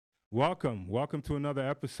Welcome to another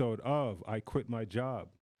episode of I Quit My Job.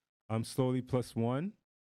 I'm Slowly Plus One,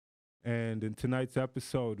 and in tonight's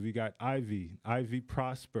episode, we got Ivy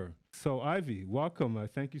Prosper. So, Ivy, welcome.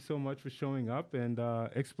 Thank you so much for showing up and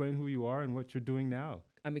explain who you are and what you're doing now.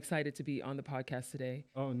 I'm excited to be on the podcast today.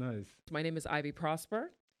 Oh, nice. My name is Ivy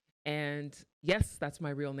Prosper. And yes, that's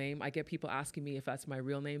my real name. I get people asking me if that's my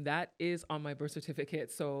real name. That is on my birth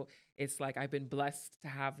certificate. So it's like I've been blessed to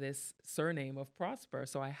have this surname of Prosper.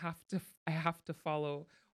 So I have to follow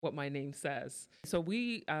what my name says. So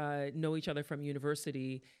we know each other from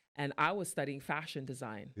university, and I was studying fashion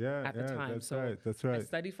design Yeah, at the yeah, time. that's So right. That's I right.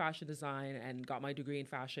 studied fashion design and got my degree in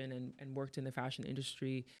fashion and worked in the fashion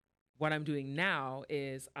industry. What I'm doing now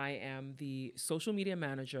is I am the social media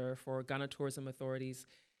manager for Ghana Tourism Authority's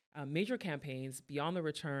major campaigns, Beyond the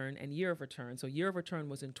Return and Year of Return. So Year of Return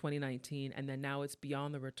was in 2019, and then now it's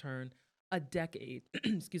Beyond the Return, a decade,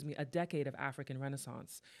 excuse me, a decade of African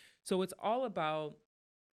Renaissance. So it's all about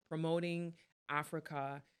promoting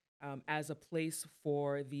Africa as a place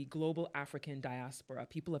for the global African diaspora,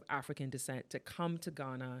 people of African descent, to come to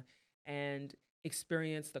Ghana and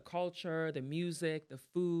experience the culture, the music, the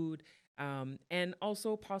food, and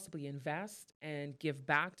also possibly invest and give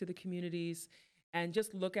back to the communities and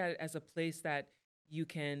just look at it as a place that you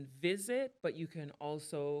can visit, but you can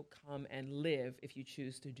also come and live if you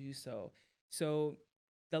choose to do so. So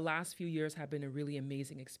the last few years have been a really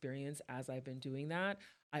amazing experience as I've been doing that.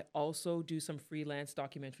 I also do some freelance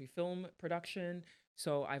documentary film production.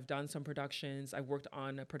 So I've done some productions. I worked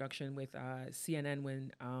on a production with CNN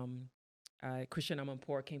when Christian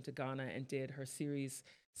Amanpour came to Ghana and did her series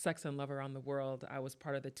Sex and Love Around the World. I was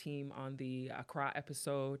part of the team on the Accra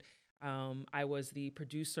episode. I was the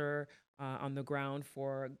producer on the ground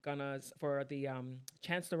for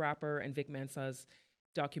Chance the Rapper and Vic Mensa's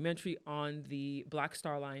documentary on the Black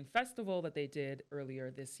Star Line Festival that they did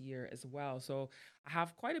earlier this year as well. So I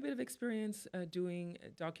have quite a bit of experience doing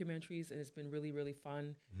documentaries, and it's been really, really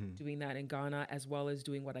fun Mhm. doing that in Ghana, as well as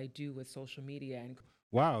doing what I do with social media. And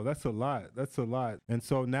Wow, that's a lot. That's a lot. And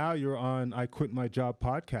so now you're on I Quit My Job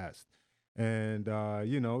podcast. And,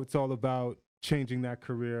 it's all about changing that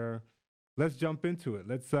career. Let's jump into it.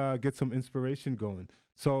 Let's get some inspiration going.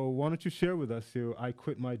 So, why don't you share with us your I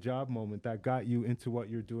Quit My Job moment that got you into what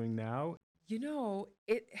you're doing now?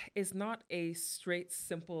 it is not a straight,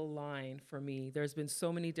 simple line for me. There's been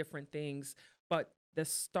so many different things, but the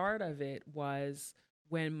start of it was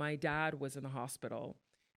when my dad was in the hospital.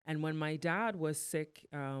 And when my dad was sick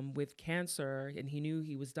with cancer and he knew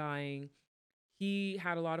he was dying, he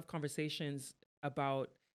had a lot of conversations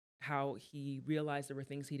about how he realized there were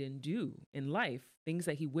things he didn't do in life, things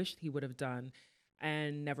that he wished he would have done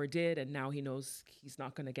and never did. And now he knows he's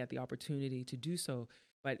not going to get the opportunity to do so.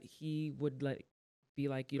 But he would be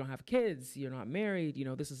like, you don't have kids, you're not married,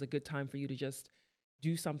 this is a good time for you to just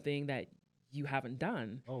do something that you haven't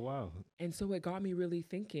done. Oh, wow. And so it got me really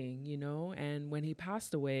thinking, and when he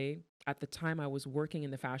passed away, at the time I was working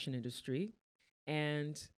in the fashion industry.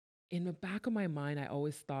 And in the back of my mind, I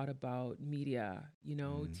always thought about media,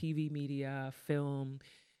 Mm. TV media, film,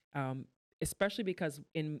 um, especially because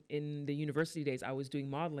in the university days, I was doing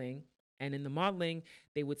modeling. And in the modeling,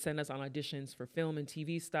 they would send us on auditions for film and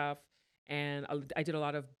TV stuff. And I did a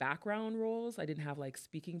lot of background roles. I didn't have like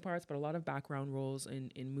speaking parts, but a lot of background roles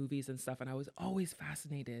in movies and stuff. And I was always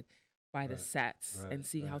fascinated by the Right, sets right, and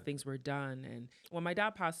seeing how right. things were done. And when my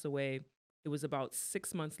dad passed away, it was about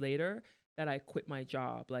 6 months later that I quit my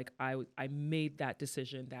job. Like I made that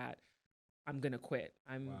decision that I'm gonna quit.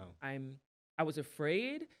 Wow. I was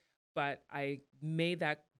afraid, but I made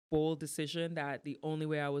that bold decision that the only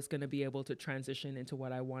way I was gonna be able to transition into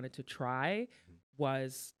what I wanted to try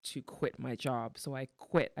was to quit my job. So I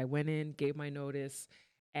quit. I went in, gave my notice,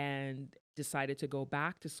 and decided to go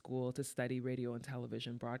back to school to study radio and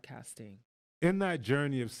television broadcasting. In that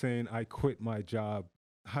journey of saying I quit my job,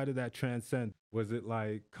 how did that transcend? Was it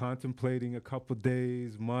like contemplating a couple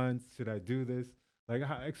days, months? Should I do this? Like,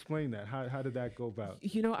 explain that. How did that go about?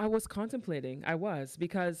 I was contemplating. I was,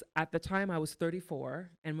 because at the time I was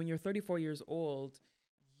 34. And when you're 34 years old,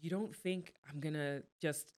 you don't think I'm going to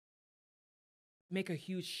just make a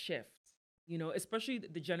huge shift, especially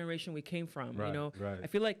the generation we came from. Right, right. I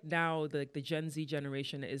feel like now the Gen Z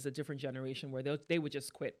generation is a different generation where they would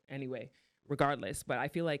just quit anyway, regardless. But I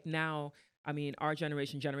feel like now, I mean, our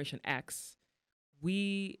generation, Generation X,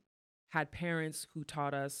 we had parents who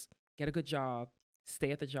taught us get a good job,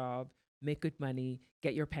 stay at the job, make good money,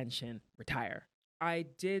 get your pension, retire. I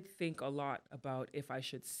did think a lot about if I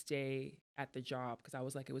should stay at the job because I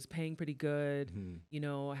was like, it was paying pretty good, Hmm.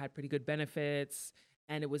 I had pretty good benefits,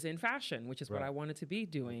 and it was in fashion, which is what Right. I wanted to be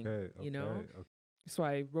doing, Okay, you know? okay. So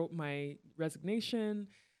I wrote my resignation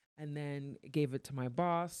and then gave it to my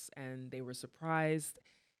boss, and they were surprised.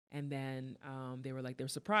 And then they were like, they're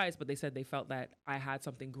surprised, but they said they felt that I had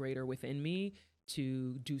something greater within me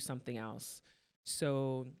to do something else.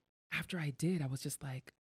 So after I did, I was just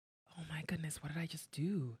like, oh my goodness, what did I just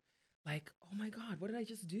do? Like, oh my God, what did I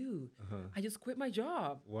just do? Uh-huh. I just quit my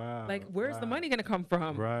job. Like, Wow. where's the Wow. money going to come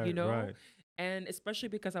from? You Right, know? right. And especially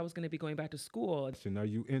because I was going to be going back to school. So are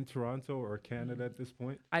you in Toronto or Canada at this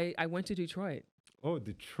point? I went to Detroit. Oh,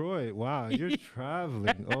 Detroit. Wow, you're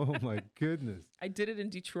traveling. Oh my goodness. I did it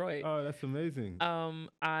in Detroit. Oh, that's amazing.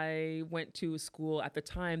 I went to a school at the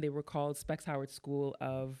time. They were called Specs Howard School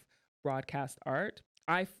of Broadcast Art.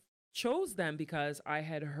 I chose them because I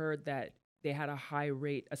had heard that they had a high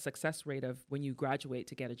rate, a success rate of when you graduate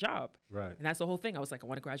to get a job. Right. And that's the whole thing. I was like, I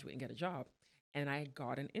want to graduate and get a job. And I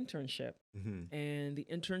got an internship. Mm-hmm. And the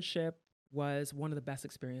internship was one of the best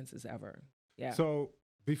experiences ever. Yeah. So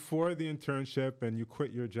before the internship and you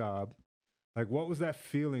quit your job, like what was that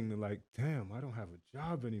feeling to like, damn, I don't have a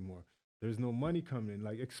job anymore. There's no money coming in.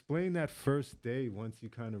 Like explain that first day once you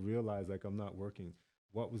kind of realize like I'm not working.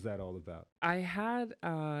 What was that all about? I had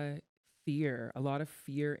fear, a lot of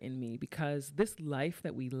fear in me because this life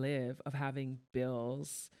that we live of having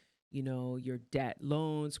bills, you know, your debt,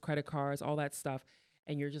 loans, credit cards, all that stuff.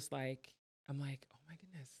 And you're just like, I'm like, oh my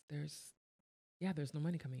goodness, there's no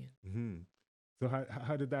money coming in. Mm-hmm. So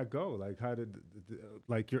how did that go? Like how did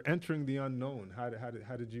like you're entering the unknown? How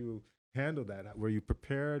did you handle that? Were you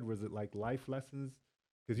prepared? Was it like life lessons?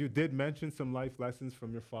 Because you did mention some life lessons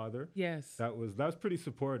from your father. Yes. That was pretty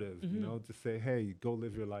supportive, you know, to say, hey, go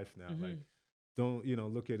live your life now. Like don't, you know,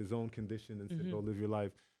 look at his own condition and say, go live your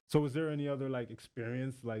life. So was there any other like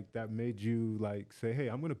experience like that made you like say, hey,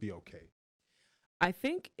 I'm gonna be okay? I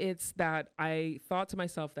think it's that I thought to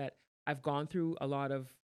myself that I've gone through a lot of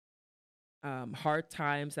hard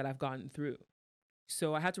times that I've gotten through.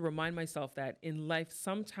 So I had to remind myself that in life,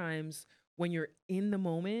 sometimes when you're in the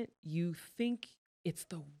moment, you think it's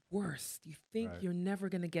the worst. You think Right. you're never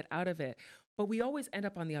going to get out of it. But we always end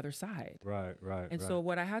up on the other side. Right. And so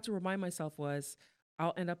what I had to remind myself was,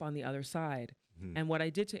 I'll end up on the other side. And what I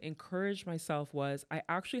did to encourage myself was I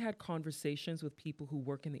actually had conversations with people who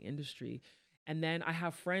work in the industry. And then I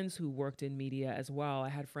have friends who worked in media as well. I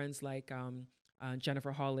had friends like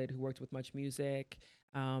Jennifer Hollid, who worked with Much Music,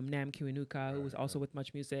 Nam Kiwanuka, who was also with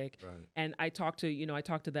Much Music. Right. And I talked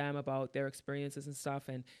to them about their experiences and stuff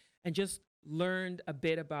and just learned a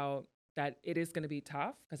bit about that it is going to be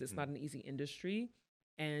tough because it's not an easy industry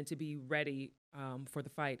and to be ready for the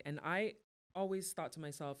fight. And I always thought to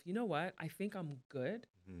myself, you know what? I think I'm good.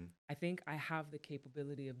 I think I have the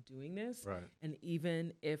capability of doing this. Right. And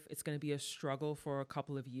even if it's going to be a struggle for a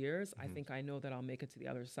couple of years, I think I know that I'll make it to the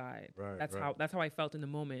other side. Right, That's right. how I felt in the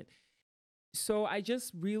moment. So I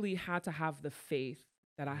just really had to have the faith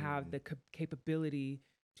that I have the capability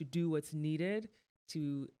to do what's needed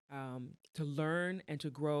to learn and to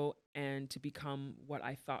grow and to become what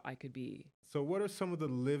I thought I could be. So what are some of the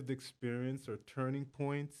lived experience or turning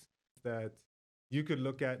points that you could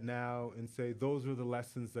look at now and say, those were the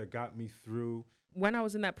lessons that got me through? When I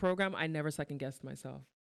was in that program, I never second guessed myself.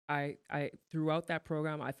 I throughout that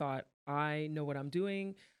program, I thought, I know what I'm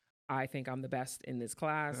doing. I think I'm the best in this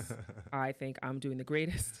class. I think I'm doing the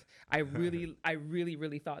greatest. I really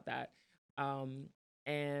thought that.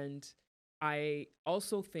 And I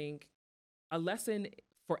also think a lesson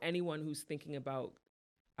for anyone who's thinking about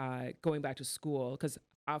going back to school, because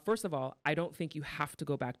first of all, I don't think you have to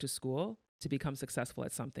go back to school to become successful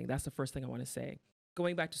at something. That's the first thing I want to say.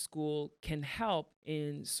 Going back to school can help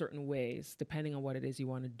in certain ways, depending on what it is you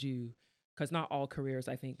want to do, because not all careers,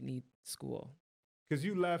 I think, need school. Because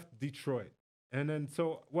you left Detroit. And then,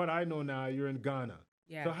 so what I know now, you're in Ghana.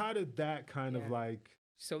 Yeah. So how did that kind of like...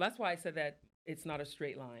 So that's why I said that it's not a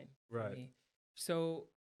straight line for Right. me. So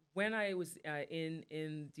when I was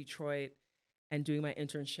in Detroit and doing my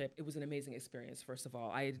internship, it was an amazing experience, first of all.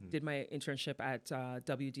 I did my internship at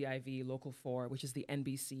WDIV Local 4, which is the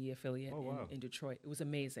NBC affiliate in Detroit. It was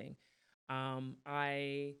amazing.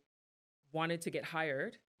 I wanted to get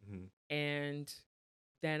hired, and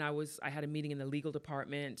then I had a meeting in the legal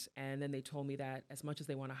department, and then they told me that as much as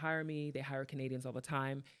they want to hire me, they hire Canadians all the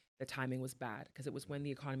time. The timing was bad because it was when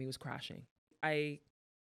the economy was crashing. I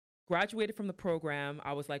graduated from the program.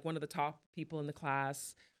 I was like one of the top people in the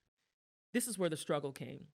class. This is where the struggle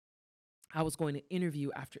came. I was going to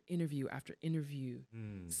interview after interview after interview,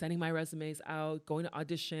 sending my resumes out, going to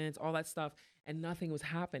auditions, all that stuff, and nothing was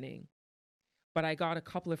happening. But I got a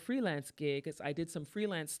couple of freelance gigs. I did some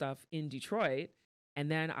freelance stuff in Detroit, and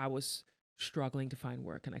then I was struggling to find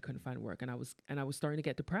work, and I couldn't find work, and I was starting to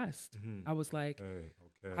get depressed. Mhm. I was like,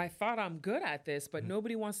 Okay. I thought I'm good at this, but Mhm.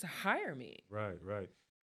 nobody wants to hire me. Right.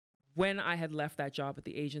 When I had left that job at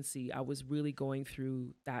the agency, I was really going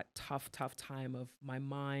through that tough time of my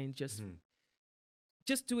mind Mhm.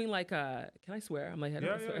 just doing like a, can I swear? I'm like, I don't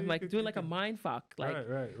Yeah, swear. yeah, I'm you like could, doing you like a could. mind fuck. Like,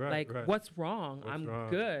 Right. what's wrong? What's I'm wrong?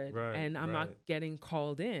 good, Right, and I'm not right. getting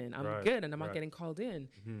called in. I'm Right, good, and I'm not right. getting called in.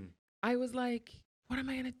 Mhm. I was like, what am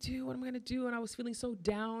I gonna do? What am I gonna do? And I was feeling so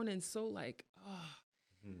down and so like, oh.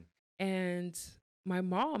 Mhm. And my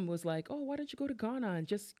mom was like, oh, why don't you go to Ghana and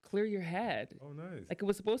just clear your head? Oh, nice. Like, it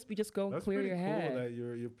was supposed to be just go That's clear pretty your cool head. that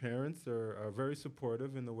your parents are very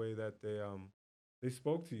supportive in the way that they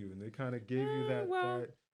spoke to you and they kind of gave you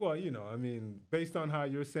well, I mean, based on how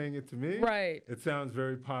you're saying it to me, Right. it sounds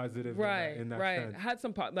very positive in that Right. sense. I had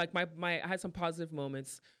some I had some positive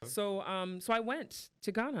moments. So I went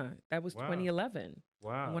to Ghana. That was Wow. 2011.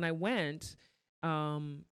 Wow. And when I went,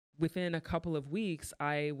 within a couple of weeks,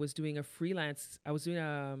 I was doing a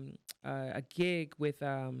gig with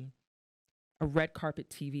a red carpet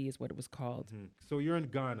TV is what it was called. Mhm. So you're in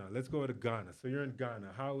Ghana. Let's go to Ghana. So you're in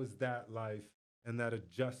Ghana. How is that life and that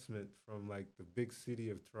adjustment from like the big city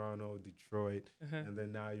of Toronto, Detroit, and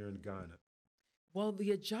then now you're in Ghana? Well,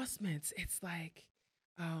 the adjustments, it's like,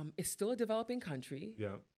 it's still a developing country.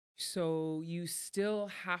 Yeah. So you still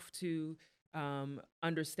have to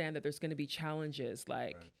understand that there's going to be challenges,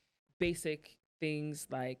 like Right. basic things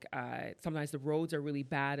like sometimes the roads are really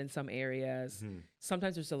bad in some areas. Mhm.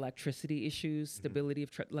 Sometimes there's electricity issues, stability of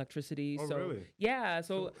electricity. Oh, so really? yeah,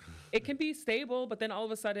 so it can be stable, but then all of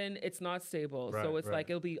a sudden it's not stable. So Right, it's right. like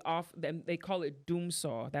it'll be off. Then they call it doom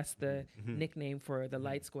saw. That's the Mhm. nickname for the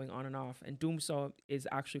lights going on and off. And doom saw is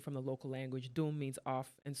actually from the local language. Doom means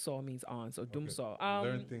off and saw means on. So doom Okay. saw. I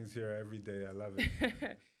learn things here every day. I love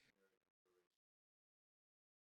it.